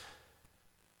faith.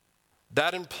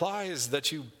 That implies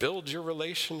that you build your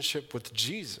relationship with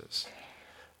Jesus.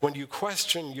 When you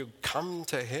question, you come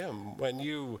to him. When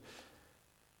you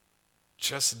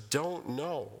just don't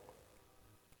know,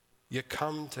 you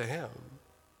come to him.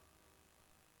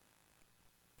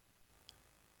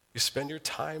 You spend your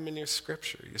time in your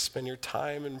scripture. You spend your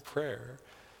time in prayer.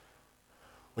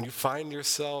 When you find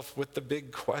yourself with the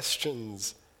big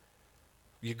questions,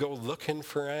 you go looking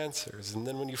for answers. And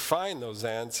then when you find those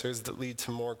answers that lead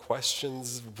to more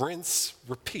questions, rinse,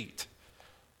 repeat.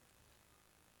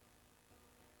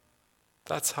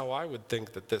 That's how I would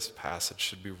think that this passage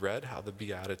should be read, how the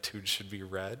Beatitude should be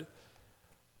read. It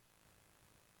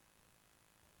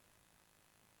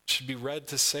should be read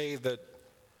to say that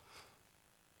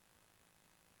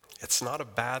it's not a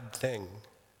bad thing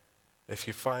if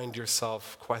you find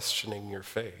yourself questioning your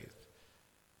faith.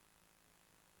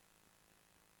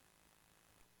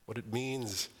 What it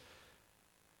means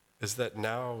is that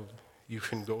now you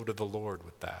can go to the Lord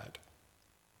with that.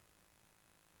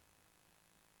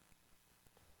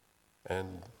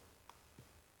 And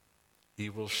he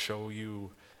will show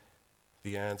you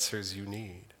the answers you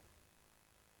need.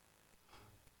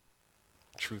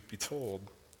 Truth be told,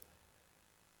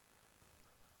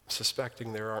 I'm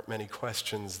suspecting there aren't many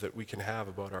questions that we can have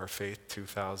about our faith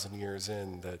 2,000 years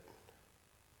in that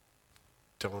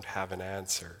don't have an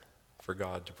answer for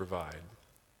God to provide.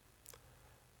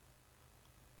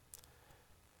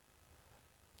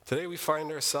 Today we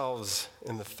find ourselves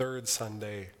in the third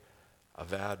Sunday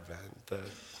of Advent, the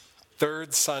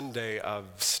third Sunday of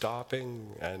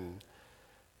stopping and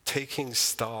taking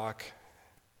stock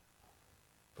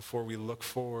before we look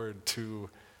forward to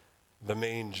the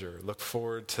manger, look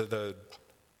forward to the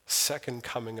second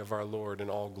coming of our Lord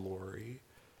in all glory.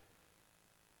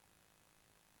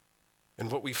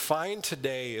 And what we find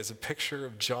today is a picture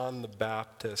of John the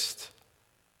Baptist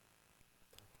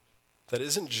that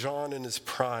isn't John in his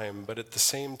prime, but at the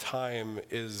same time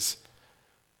is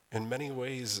in many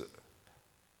ways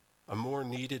a more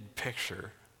needed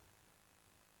picture.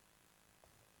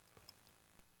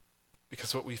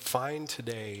 Because what we find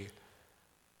today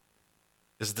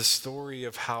is the story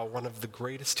of how one of the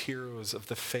greatest heroes of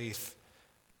the faith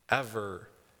ever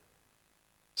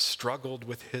struggled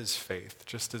with his faith,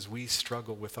 just as we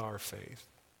struggle with our faith.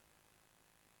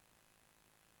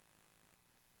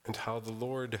 And how the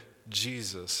Lord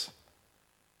Jesus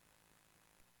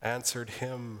answered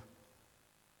him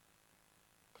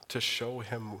to show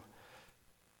him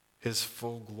his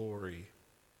full glory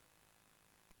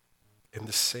in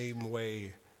the same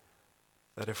way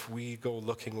that if we go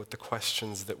looking with the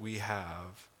questions that we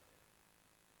have,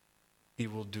 he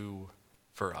will do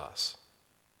for us.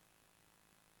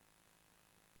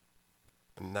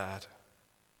 And that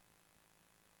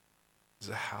is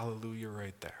a hallelujah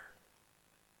right there.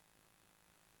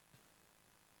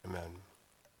 Amen.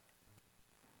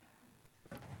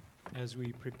 As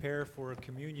we prepare for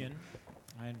communion,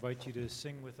 I invite you to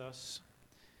sing with us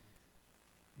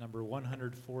number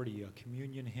 140, a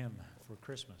communion hymn for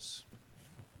Christmas.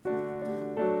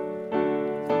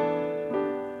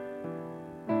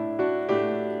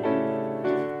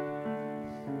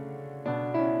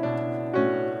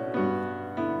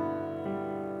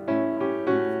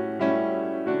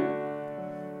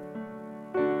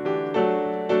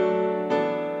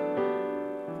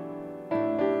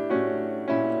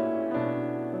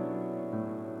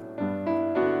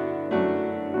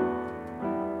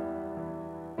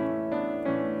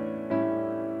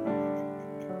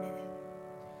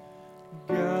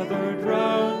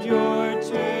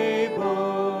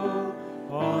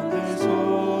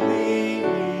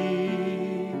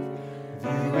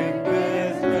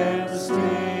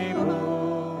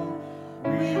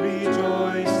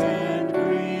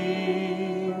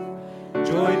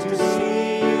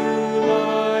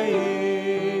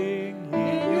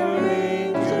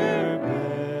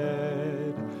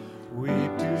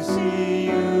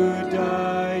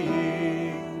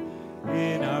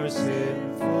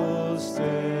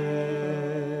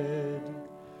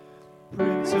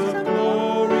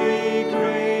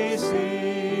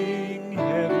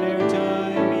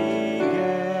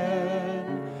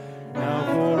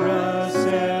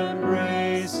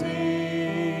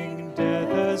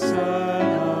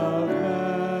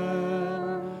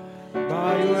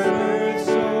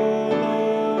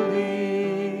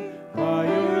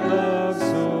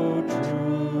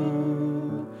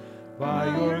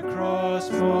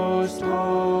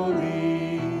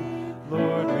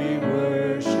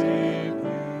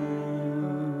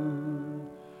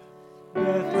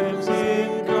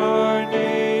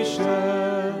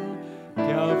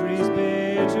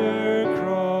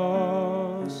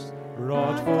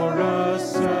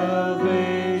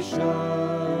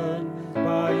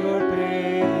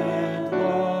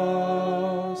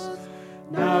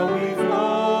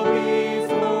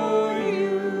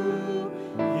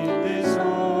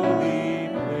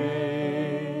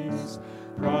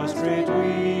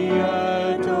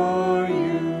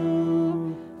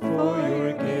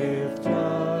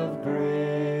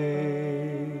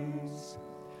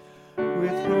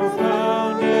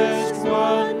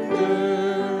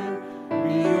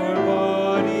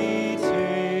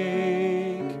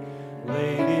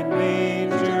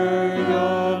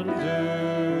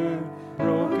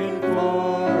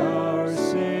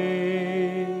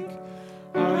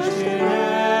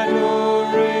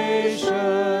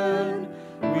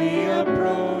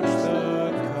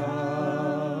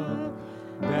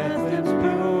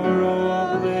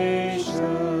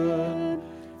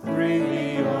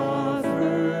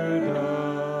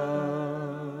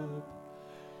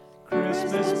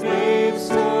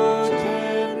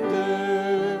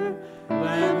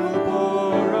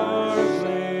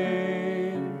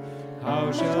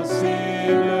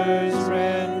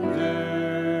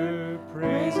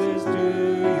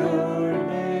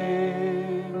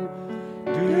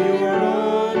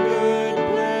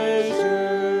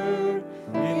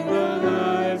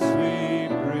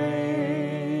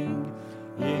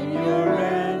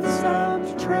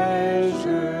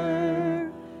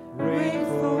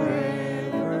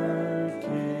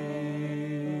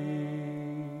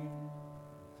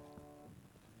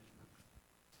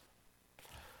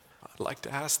 I'd like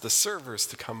to ask the servers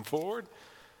to come forward.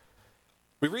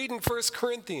 We read in 1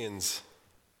 Corinthians,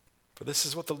 "For this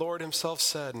is what the Lord himself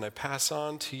said, and I pass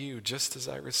on to you just as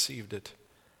I received it.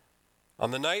 On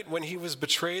the night when he was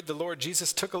betrayed, the Lord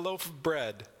Jesus took a loaf of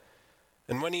bread,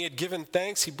 and when he had given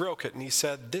thanks, he broke it, and he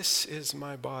said, 'This is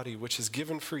my body, which is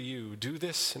given for you. Do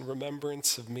this in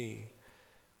remembrance of me.'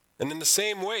 And in the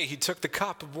same way, he took the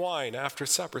cup of wine after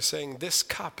supper, saying, 'This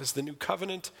cup is the new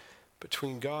covenant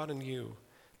between God and you,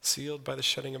 sealed by the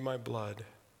shedding of my blood.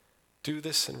 Do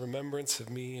this in remembrance of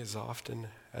me as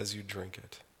often as you drink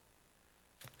it.'"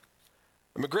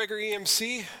 At McGregor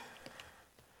EMC,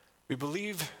 we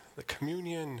believe that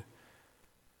communion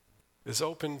is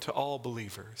open to all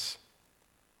believers.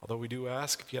 Although we do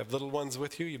ask, if you have little ones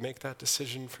with you, you make that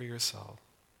decision for yourself.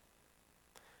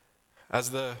 As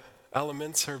the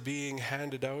elements are being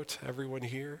handed out to everyone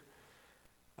here,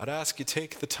 I'd ask you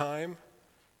take the time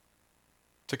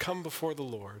to come before the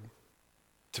Lord,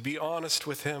 to be honest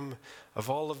with him of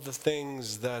all of the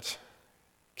things that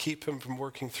keep him from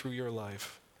working through your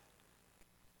life.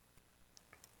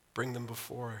 Bring them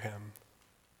before him.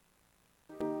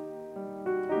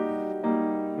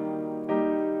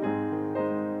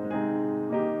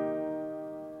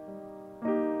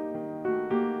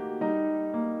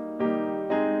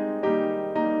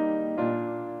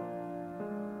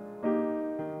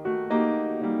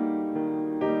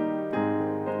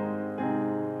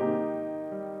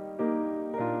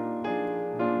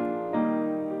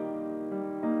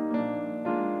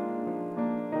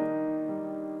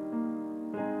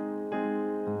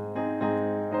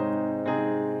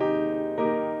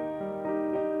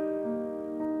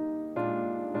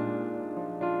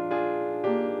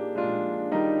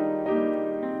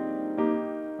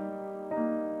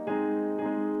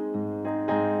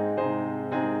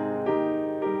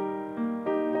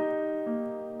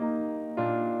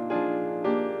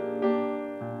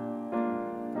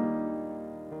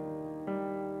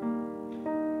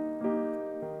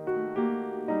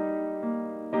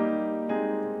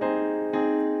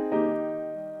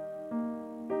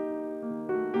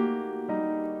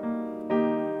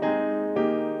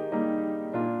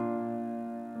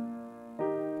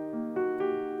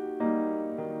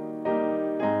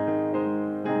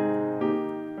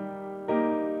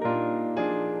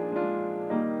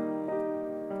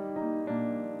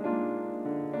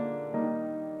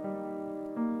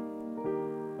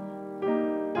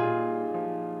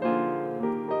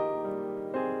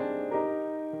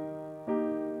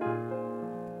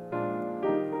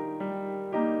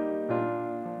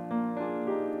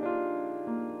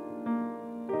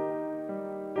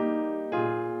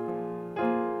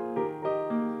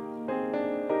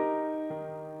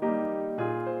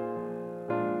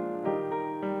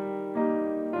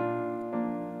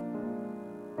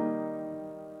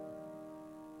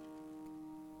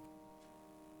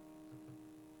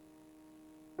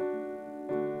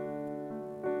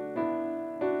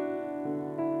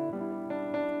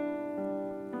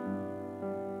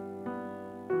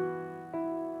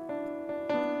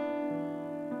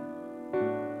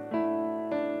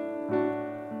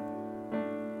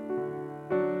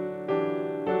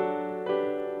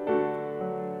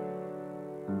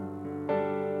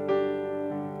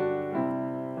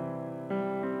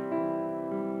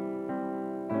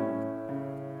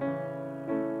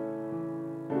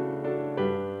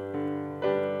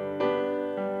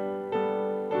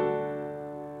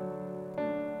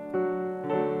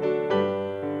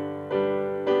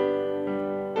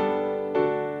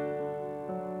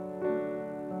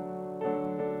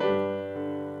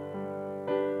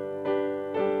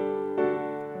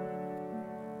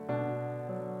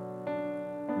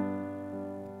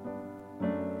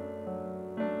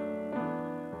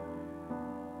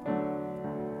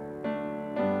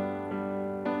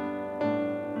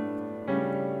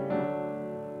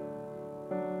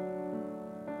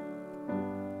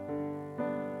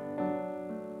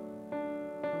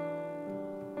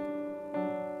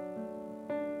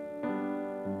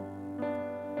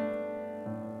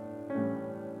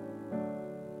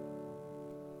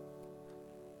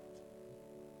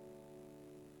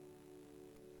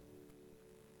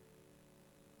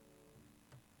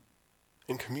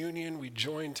 In communion, we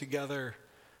join together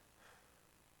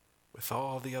with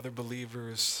all the other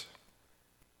believers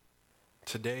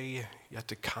today, yet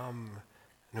to come,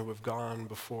 and who have gone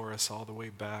before us all the way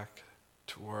back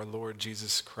to our Lord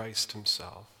Jesus Christ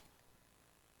himself.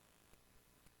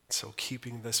 So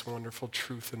keeping this wonderful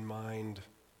truth in mind,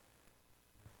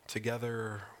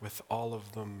 together with all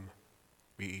of them,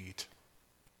 we eat.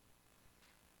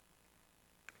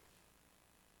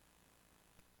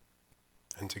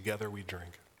 And together we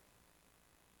drink.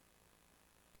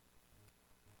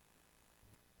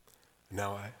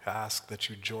 Now I ask that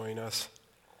you join us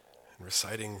in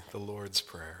reciting the Lord's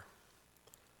Prayer.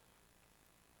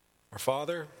 Our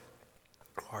Father,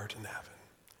 who art in heaven,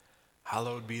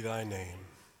 hallowed be thy name.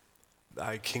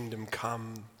 Thy kingdom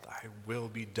come, thy will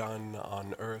be done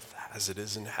on earth as it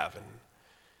is in heaven.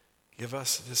 Give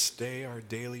us this day our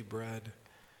daily bread,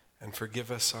 and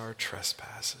forgive us our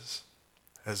trespasses,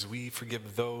 as we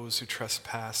forgive those who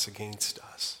trespass against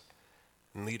us.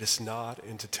 And lead us not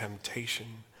into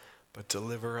temptation, but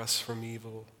deliver us from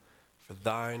evil. For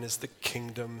thine is the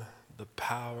kingdom, the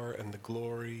power, and the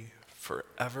glory,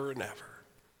 forever and ever.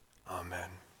 Amen.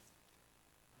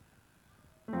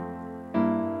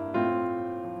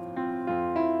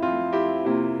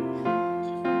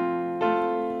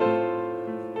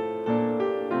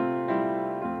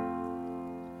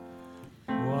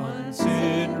 Once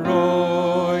in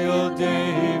royal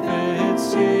David's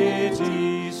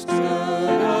city stood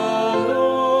a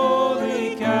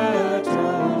lowly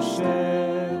cattle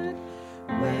shed,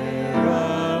 where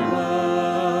a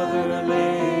mother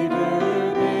laid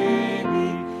her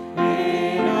baby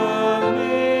in a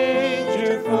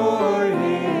manger for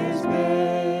his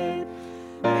bed.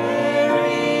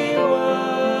 Mary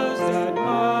was that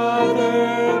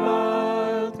mother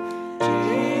mild,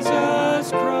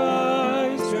 Jesus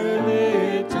Christ, her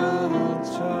little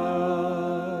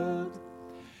child.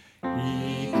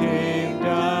 He came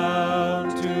down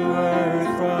to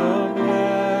earth from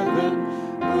heaven,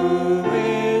 who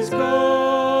is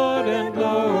God and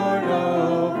Lord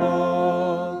of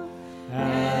all.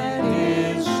 And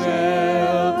his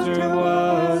shelter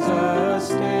was a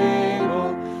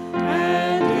stable,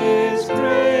 and his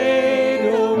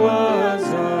cradle was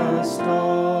a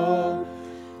stall.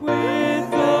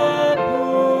 With the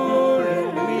poor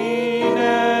and mean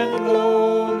and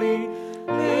lowly,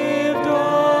 lived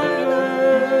on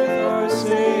earth our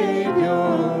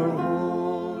Savior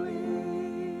holy.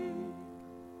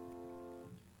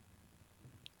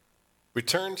 We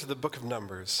turn to the book of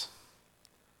Numbers.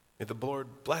 May the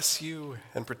Lord bless you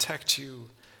and protect you.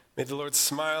 May the Lord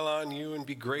smile on you and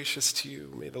be gracious to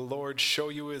you. May the Lord show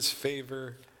you his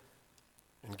favor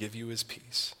and give you his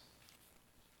peace.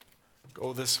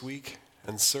 Go this week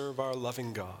and serve our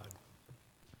loving God.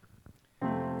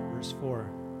 Verse 4.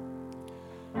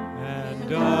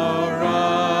 And